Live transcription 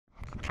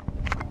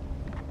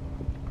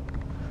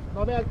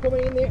Ja, välkommen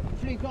in i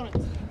flygplanet.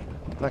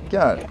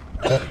 Tackar.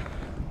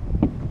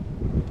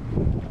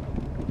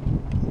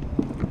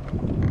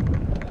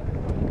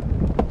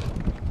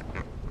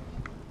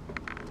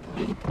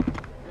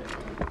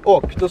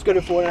 Och då ska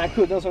du få den här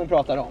kudden som vi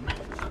pratade om.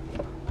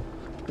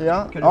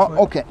 Ja,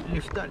 okej.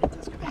 Lyfta lite.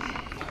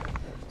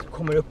 Så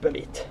kommer upp en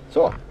bit.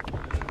 Så.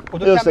 Och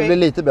då Just kan det, blir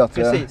lite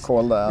bättre. Precis.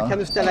 Koll där, ja. Då kan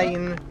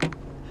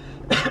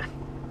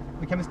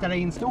du ställa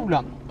in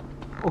stolen.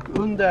 Och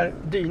under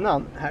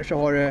dynan här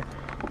så har du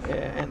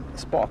en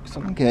spak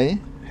som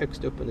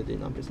högst upp under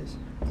dynan precis.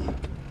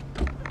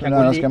 Kan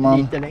gå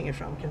lite längre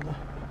fram.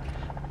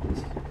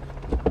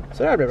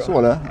 Så där blir det bra.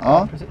 Så det?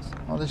 Ja. Precis.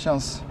 Ja, det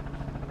känns.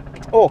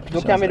 Och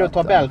då kan vi då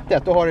ta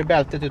bältet. Då har du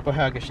bältet ut på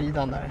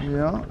högersidan där.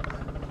 Ja.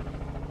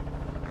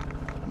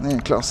 Det är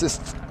en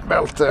klassiskt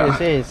bälte.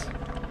 Precis.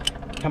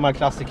 Gammal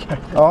klassiker.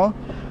 Ja.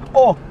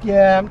 Och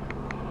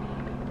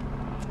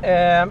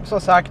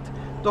som sagt,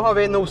 då har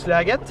vi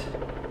nosläget.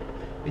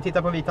 Vi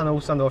tittar på vita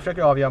nosen då och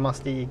försöker avgöra om man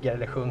stiger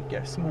eller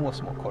sjunker. Små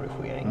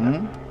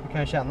korrigeringar. Du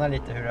kan känna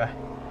lite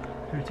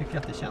hur du tycker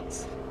att det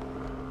känns.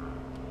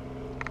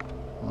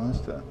 Ja,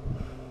 just det.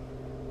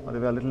 Ja, det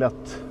är väldigt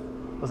lätt.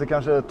 Fast det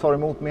kanske tar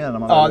emot mer när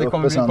man är uppe sen. Ja, det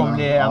kommer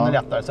bli ännu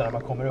lättare sen när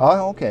man kommer upp.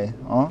 Ja, okej.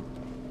 Ja.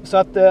 Så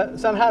att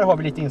sen här har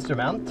vi lite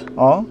instrument.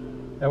 Ja.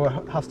 Jag har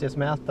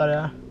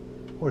hastighetsmätare,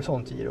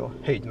 horisontgiro,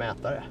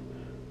 höjdmätare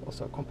och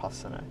så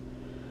kompassen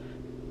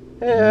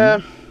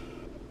här.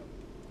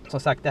 Som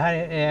sagt, det här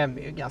är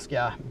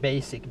ganska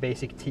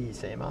basic T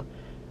säger man.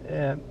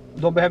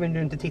 Då behöver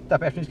du inte titta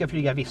på, eftersom vi ska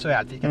flyga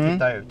visuellt, vi ska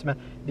titta ut. Men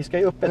vi ska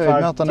ju upp ett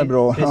varv till,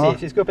 bra.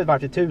 Precis, vi ska upp ett varv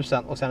till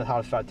 1000 och sen ett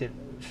halvt varv till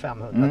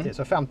 500 till.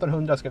 Så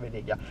 1500 ska vi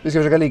ligga. Vi ska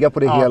försöka ligga på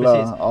det hela.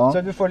 Precis. Ja.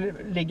 Så vi får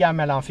ligga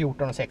mellan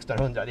 14 och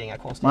 1600, det är inga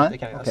konstigheter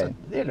kan vi göra. Så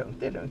det är lugnt,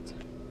 det är lugnt.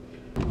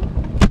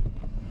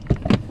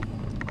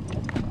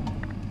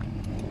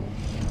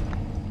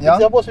 Ja.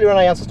 Vi tar på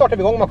slurarna igen så startar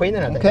vi igång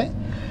maskinen här. Okej.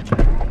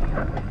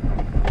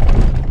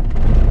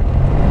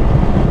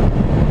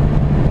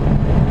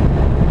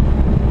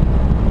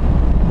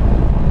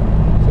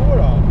 Så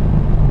då.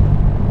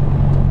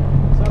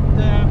 Så att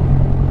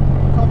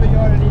då tar vi och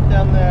gör en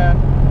liten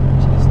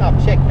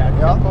snabbcheck här. Vi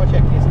kan ta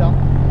checklistan.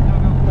 Nu har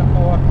vi upp den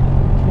på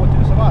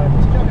 2000 varv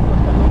och så kör vi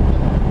första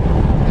punkten.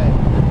 Okej,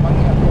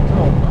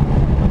 magnetkontroll.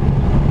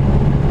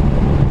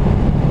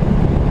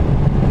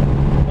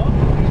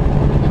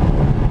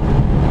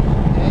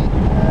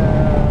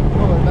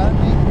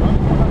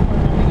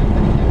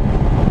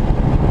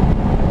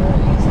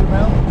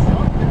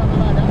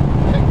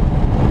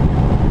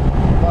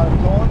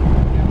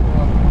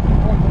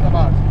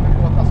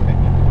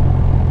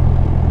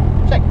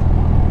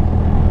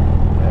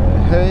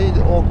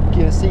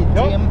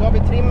 Ja, då har vi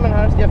trimmen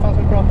här, Stefan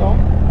som vi pratade om.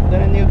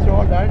 Den är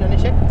neutral där, den är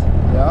checkt.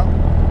 Ja.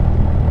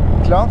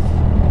 Klaff.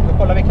 Då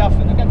kollar vi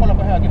klaffen. Du kan kolla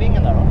på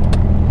högervingen där då.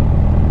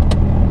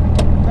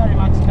 Där är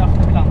max klaff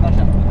när vi landar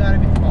sen. Och där är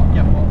vi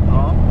tillbaka på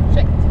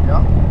checkt.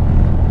 Ja.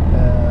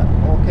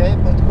 Okej,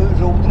 punkt 7,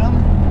 rodren.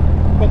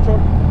 Kontroll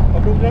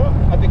av rodren.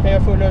 Att vi kan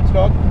göra fulla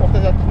utslag.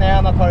 Oftast att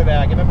knäna tar i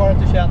vägen, men bara att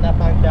du känner att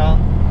man kan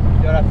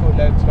göra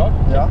fulla utslag.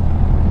 Ja.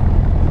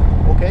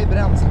 Okej,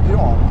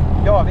 bränslekran.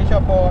 Ja, vi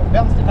kör på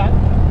vänster tank.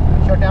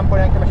 Kört en på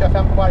den, kan man köra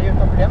 5 på varje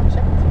utan problem.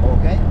 Checkt.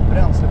 Okej,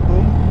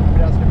 bränslepump.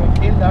 Bränslepump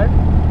till där.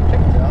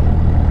 Checkt. Ja.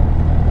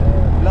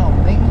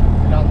 Blandning.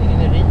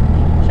 Blandningen är rik.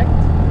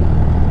 Checkt.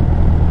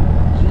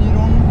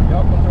 Gyron. Ja,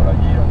 kontroll av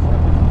gyron för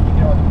 90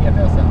 grader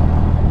PPSen.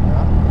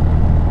 Ja.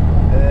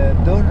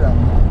 Dörren.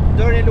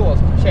 Dörren är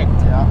låst.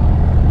 Checkt. Ja.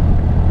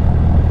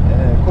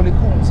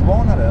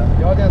 Kollisionsvarnare.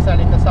 Ja, det är en sån här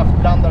liten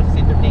saftblandare som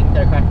sitter och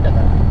blinkar i stjärten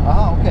där.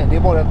 Aha, okej. Det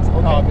är bara ett...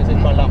 Okay. Ja,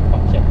 precis. Bara en lampa.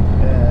 Checkt.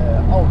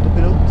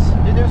 Autopilot.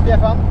 Det är du,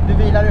 Stefan. Du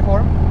vilar i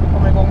form. Du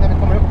kommer igång när vi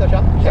kommer upp där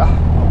sen. Ja,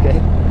 okej.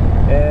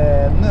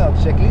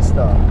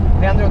 Nödchecklista.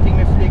 Det händer någonting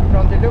med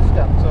flygplan till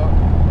luften så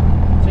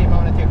trimmar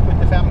man det till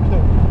 75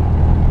 knop.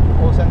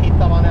 Och sen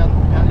hittar man en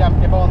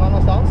lämplig bana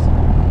någonstans.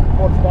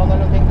 Golfbana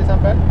eller någonting till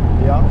exempel.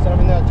 Ja. Och sen har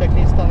vi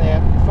nödchecklistan är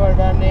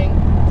förvärmning,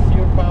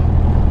 fuel pump,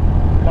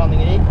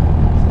 landning i,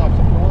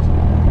 snabbsomblås,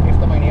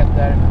 skifta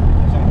magneter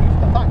och sen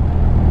skifta tank.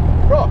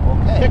 Bra,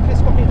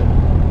 checklist completed.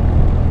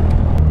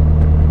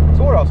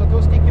 Så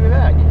då sticker vi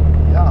iväg.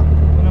 Ja.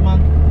 Och när man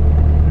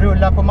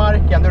rullar på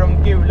marken, då är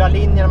de gula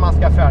linjerna man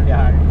ska följa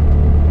här.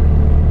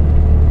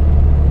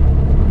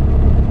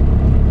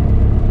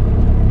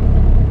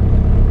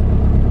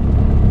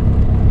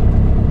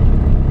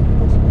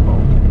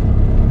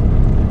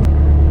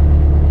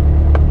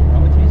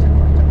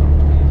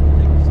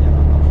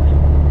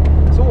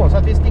 Så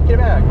att vi sticker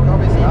iväg och då har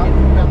vi sikit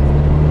på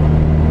vänster.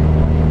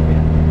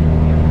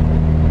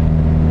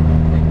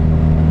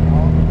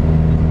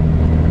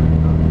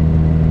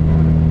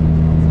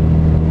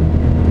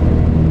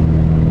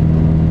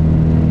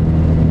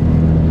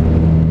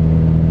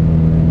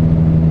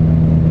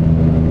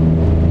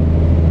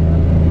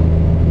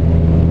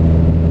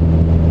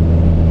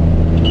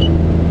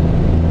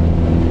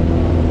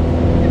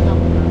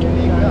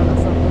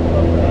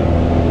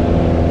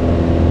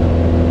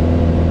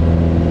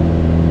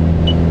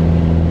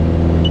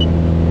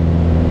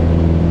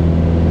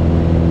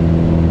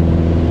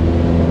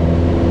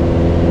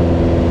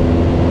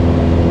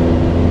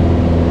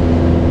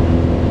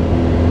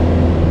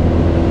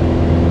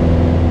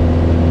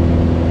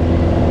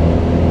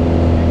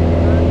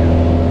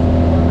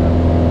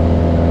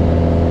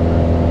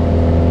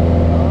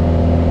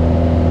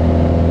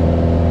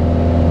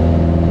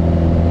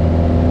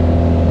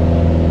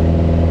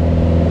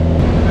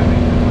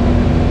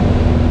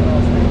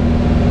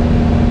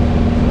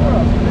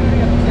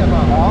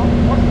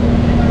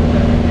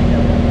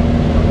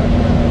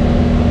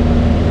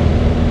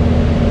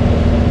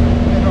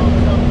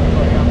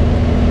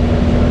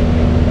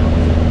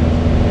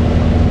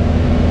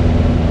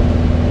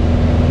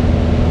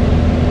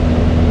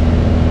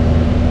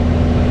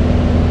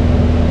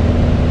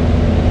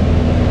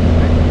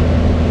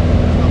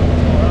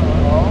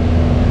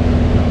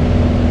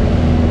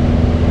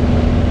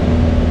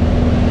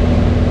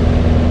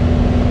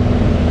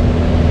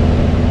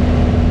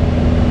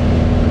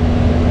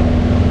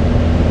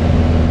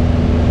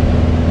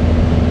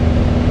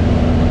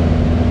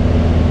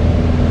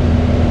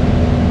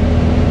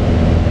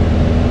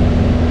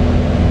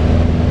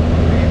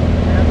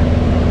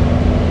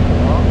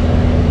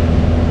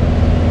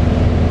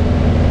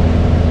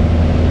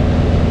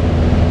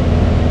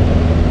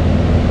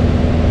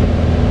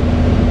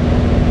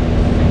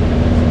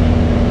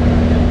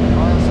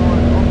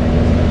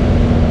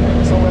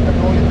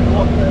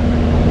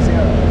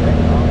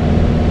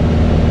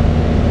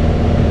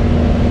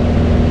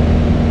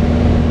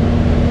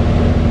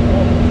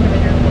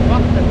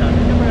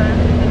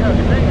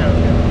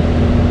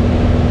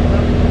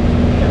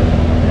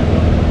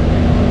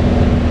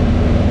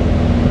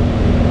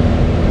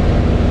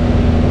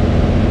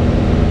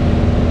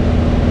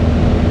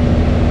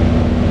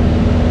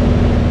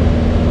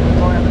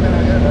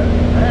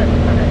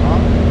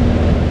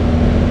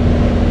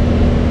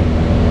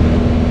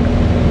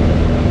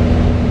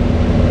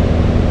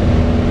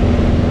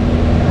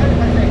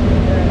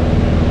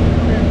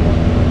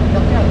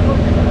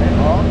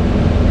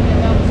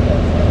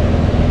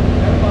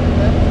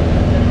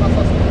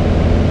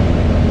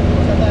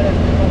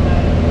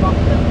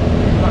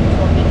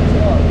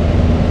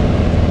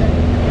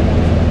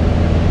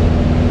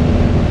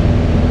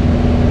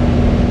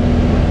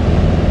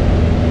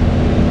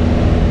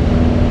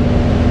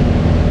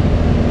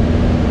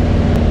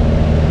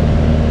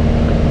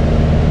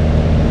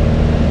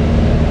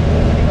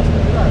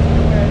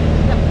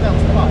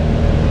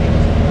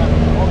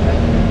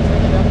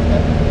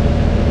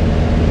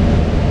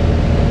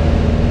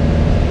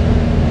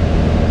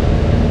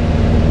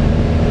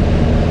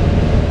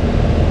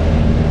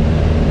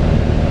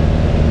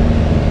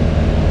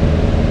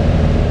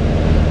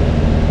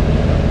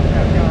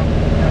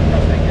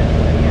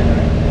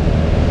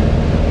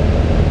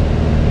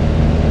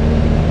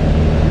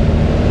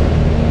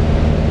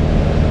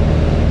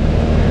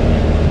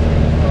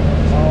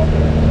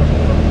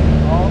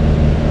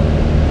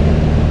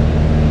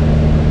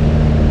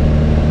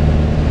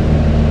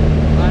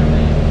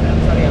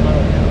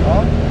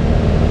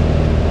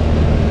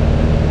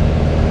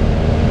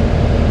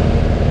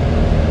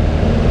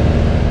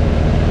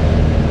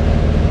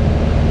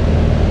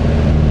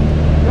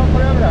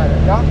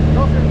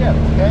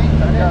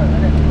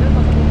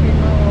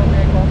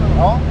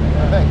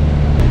 Perfekt.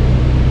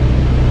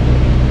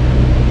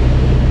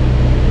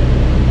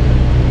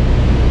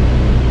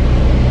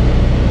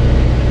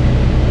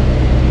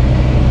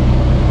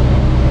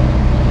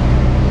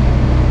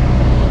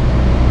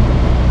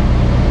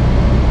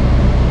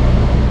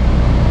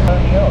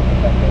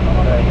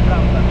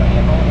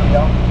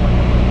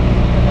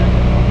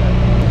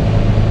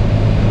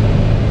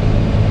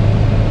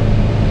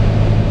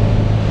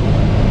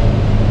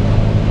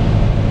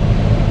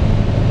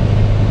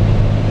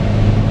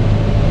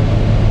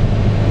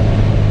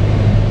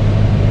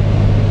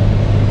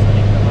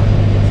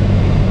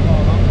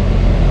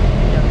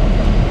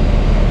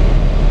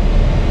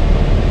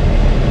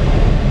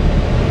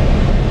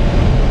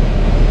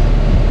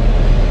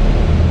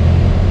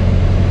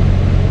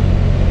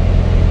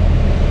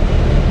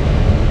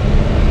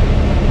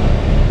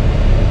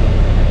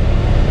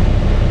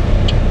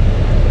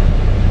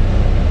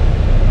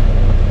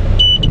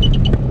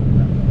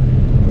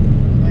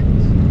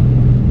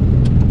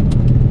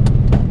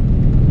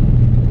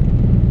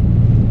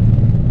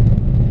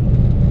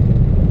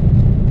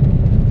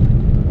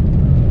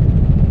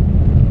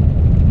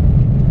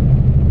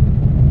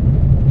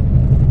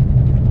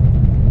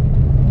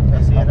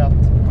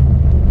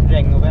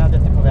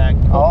 Regnovädret är på väg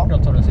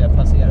bortåt som du ser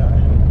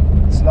passerar.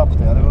 Slapp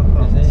det var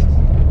skönt. Precis.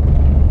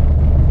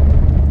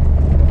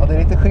 Ja, det är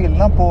lite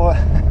skillnad på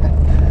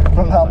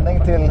från landning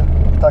till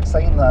taxa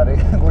in här.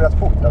 Det går rätt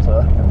fort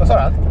alltså. Vad sa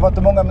du? Det var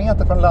inte många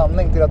meter från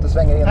landning till att du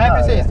svänger in här.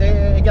 Nej, precis. Det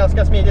är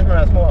ganska smidigt med de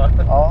här små.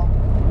 Ja.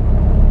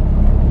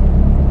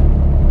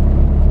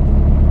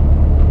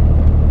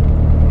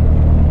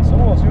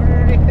 Så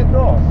gjorde du riktigt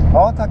bra.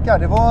 Ja, tackar.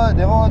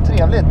 Det var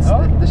trevligt. Ja.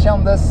 Det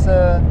kändes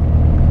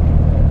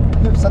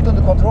hyfsat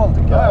under kontroll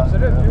tycker jag. Ja,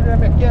 absolut. Du gjorde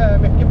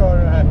mycket bra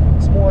de här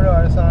små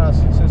rörelserna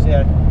som du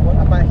ser.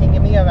 Och att man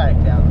hänger med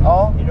verkligen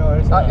i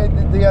rörelserna. Ja,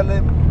 det gäller...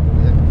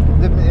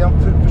 Jag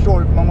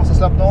förstår, man måste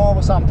slappna av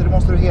och samtidigt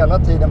måste du hela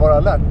tiden vara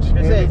alert.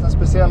 Precis. Det är en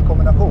speciell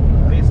kombination.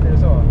 Visst är det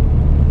så.